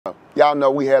Y'all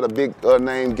know we had a big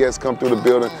name guest come through the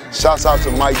building. Shouts out to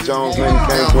Mike Jones, man, he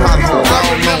came through. I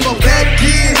remember back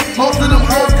then, most of them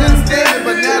hoes couldn't stand it,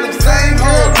 but now them same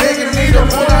hoes begging me to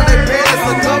pull out their pants.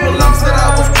 A couple of them said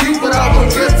I was cute, but I was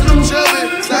just too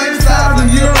chubby. Same size, a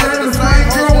year later, the same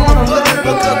girl wanna fuck it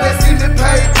because they see me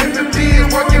paid, pimpin' P and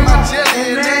working my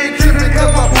jelly, and they ain't trippin'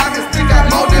 cause my pockets stick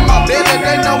out more than my belly.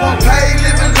 They know I'm paid,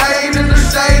 living lane in the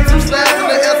shade, 2 slabs in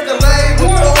the Escalade with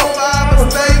 4 or 5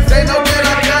 mistakes. They know that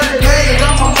I got it made.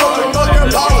 I'm a motherfucking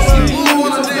baller. She woo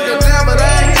with a nigga now, but I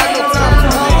ain't got no time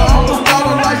to call her. I'm a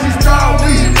starter like she stalled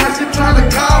me. Now she tryna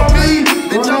call me.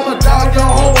 Bitch, I'ma dog your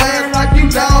whole ass like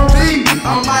you dog me.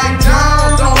 I'm Mike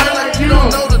Jones, don't act like you don't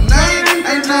know the name.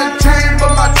 Ain't nothing changed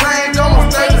but my chain,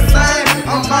 don't stay the same.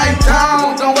 I'm Mike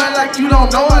Jones, don't act like you don't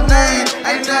know my name.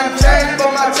 Ain't nothing changed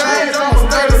but my chain, don't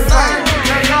stay the same.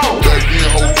 Back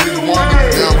then, hoes didn't want me,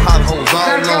 damn hot hoes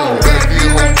all on. Back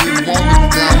then, hoes didn't want me,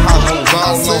 damn hot hoes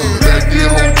all on. Back then,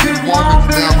 hoes didn't want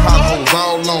me, damn hot hoes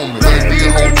all on. Back then,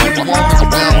 hoes didn't want me,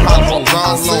 damn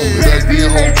hot hoes all on. Back then,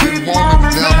 hoes didn't want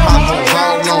me, damn hot hoes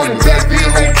all on. Back then,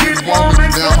 hoes didn't want me,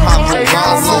 damn hot hoes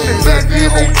all on. Back then,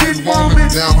 hoes didn't want me,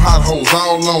 damn hot hoes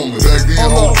all on. Back then,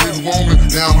 hoes didn't want me,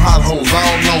 damn hot hoes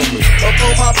all on.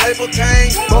 Before my paper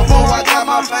came, before I got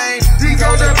my fame, these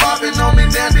hoes that poppin' on me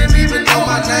now didn't even know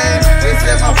my name. They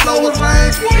said my flow was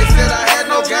lame, they said I had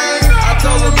no game. I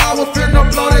told them I was finna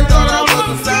blow, they thought I was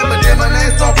the same. But then my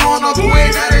name start blowing up quick,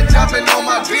 now they jumping on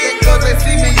my dick, cause they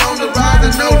see me on the rise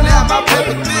and know now my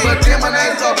paper thick. But then my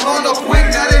name start blowing up quick,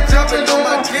 now they jumping on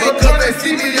my dick, cause they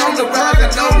see me on the rise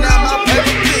and know now my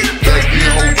paper thick. Back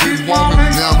then, hoes didn't want me,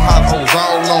 damn hot hoes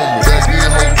all on me. Back then,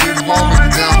 hoes didn't want me,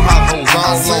 damn hot hoes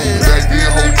all on me. Back then,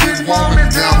 hoes didn't want me,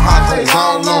 damn hot hoes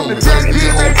all on me. Back then,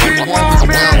 hoes didn't want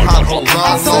me, damn hot hoes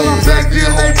all on me. Back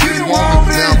then, hoes didn't want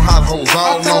me, damn hot hoes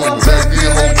all on me. Back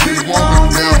then, hoes didn't want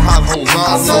me, damn hot hoes all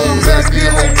on me. Back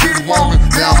then, hoes didn't want me, damn hot hoes all on me. Back then, hoes didn't want me,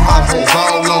 damn hot hoes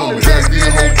all on me. Back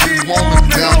then, hoes didn't want me,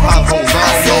 damn hot hoes all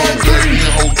on me. Back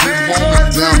then, hoes didn't want me,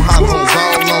 damn hot hoes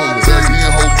all on me. Back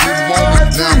then, hoes didn't want me,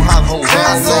 damn hot hoes all on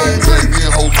me. Back then, hoes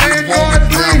didn't want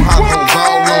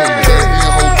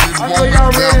me,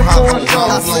 damn hot hoes all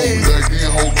on me. Back then,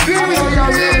 hoes didn't want me,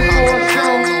 damn hot hoes all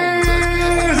on me.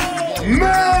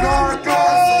 Madden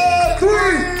God 3!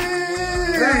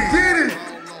 Let's get it!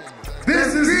 This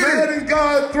is Madden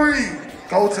God 3.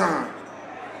 Go time.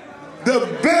 The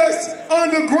best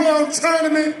underground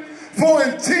tournament for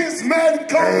intense Madden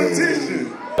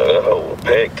competition. That hoe was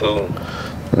packed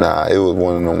too. Nah, it was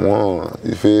one of them ones,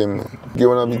 you feel me? Get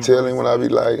what I be telling when I be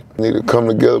like, need to come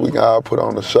together, we can all put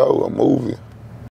on a show, a movie.